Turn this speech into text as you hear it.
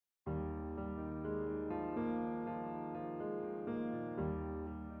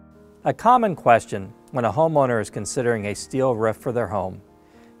A common question when a homeowner is considering a steel roof for their home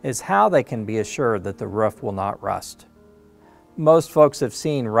is how they can be assured that the roof will not rust. Most folks have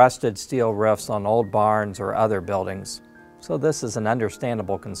seen rusted steel roofs on old barns or other buildings, so this is an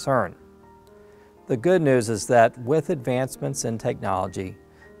understandable concern. The good news is that with advancements in technology,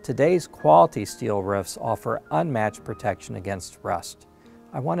 today's quality steel roofs offer unmatched protection against rust.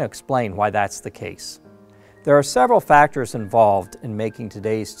 I want to explain why that's the case. There are several factors involved in making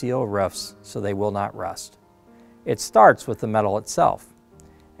today's steel roofs so they will not rust. It starts with the metal itself.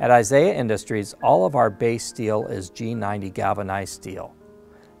 At Isaiah Industries, all of our base steel is G90 galvanized steel.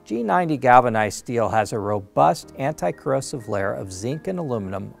 G90 galvanized steel has a robust anti-corrosive layer of zinc and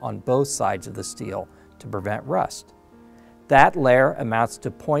aluminum on both sides of the steel to prevent rust. That layer amounts to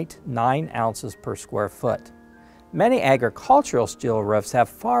 0.9 ounces per square foot. Many agricultural steel roofs have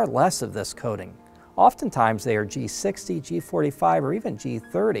far less of this coating. Oftentimes they are G60, G45, or even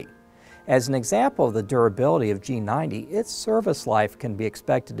G30. As an example of the durability of G90, its service life can be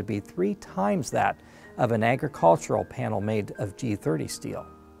expected to be 3 times that of an agricultural panel made of G30 steel.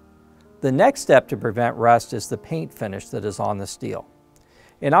 The next step to prevent rust is the paint finish that is on the steel.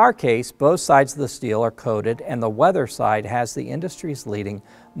 In our case, both sides of the steel are coated and the weather side has the industry's leading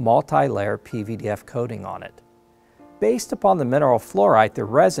multi-layer PVDF coating on it. Based upon the mineral fluorite, the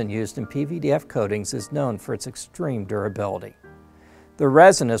resin used in PVDF coatings is known for its extreme durability. The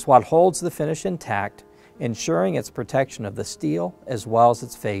resin is what holds the finish intact, ensuring its protection of the steel as well as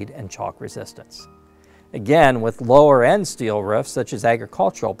its fade and chalk resistance. Again, with lower-end steel roofs, such as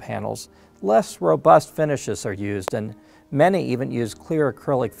agricultural panels, less robust finishes are used, and many even use clear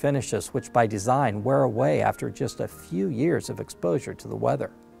acrylic finishes, which by design wear away after just a few years of exposure to the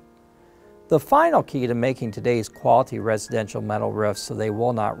weather. The final key to making today's quality residential metal roofs so they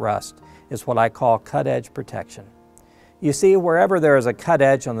will not rust is what I call cut-edge protection. You see, wherever there is a cut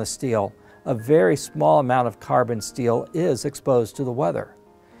edge on the steel, a very small amount of carbon steel is exposed to the weather.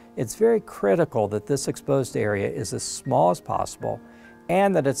 It's very critical that this exposed area is as small as possible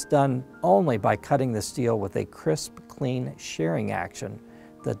and that it's done only by cutting the steel with a crisp, clean shearing action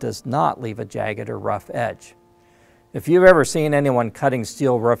that does not leave a jagged or rough edge. If you've ever seen anyone cutting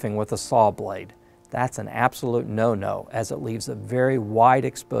steel roofing with a saw blade, that's an absolute no-no, as it leaves a very wide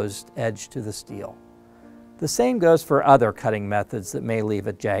exposed edge to the steel. The same goes for other cutting methods that may leave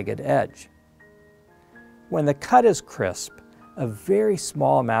a jagged edge. When the cut is crisp, a very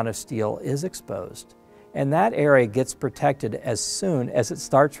small amount of steel is exposed, and that area gets protected as soon as it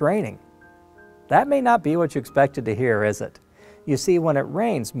starts raining. That may not be what you expected to hear, is it? You see, when it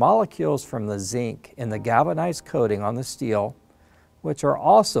rains, molecules from the zinc in the galvanized coating on the steel, which are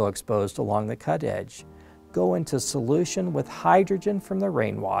also exposed along the cut edge, go into solution with hydrogen from the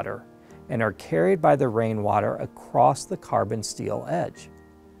rainwater and are carried by the rainwater across the carbon steel edge.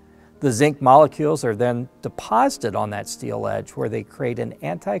 The zinc molecules are then deposited on that steel edge where they create an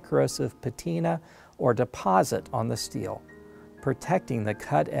anti-corrosive patina or deposit on the steel, protecting the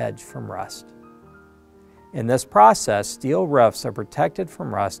cut edge from rust. In this process, steel roofs are protected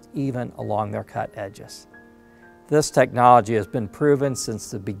from rust even along their cut edges. This technology has been proven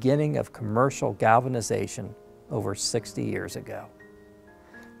since the beginning of commercial galvanization over 60 years ago.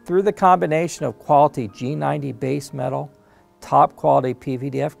 Through the combination of quality G90 base metal, top quality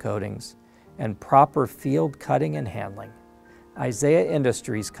PVDF coatings, and proper field cutting and handling, Isaiah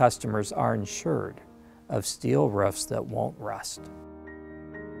Industries customers are ensured of steel roofs that won't rust.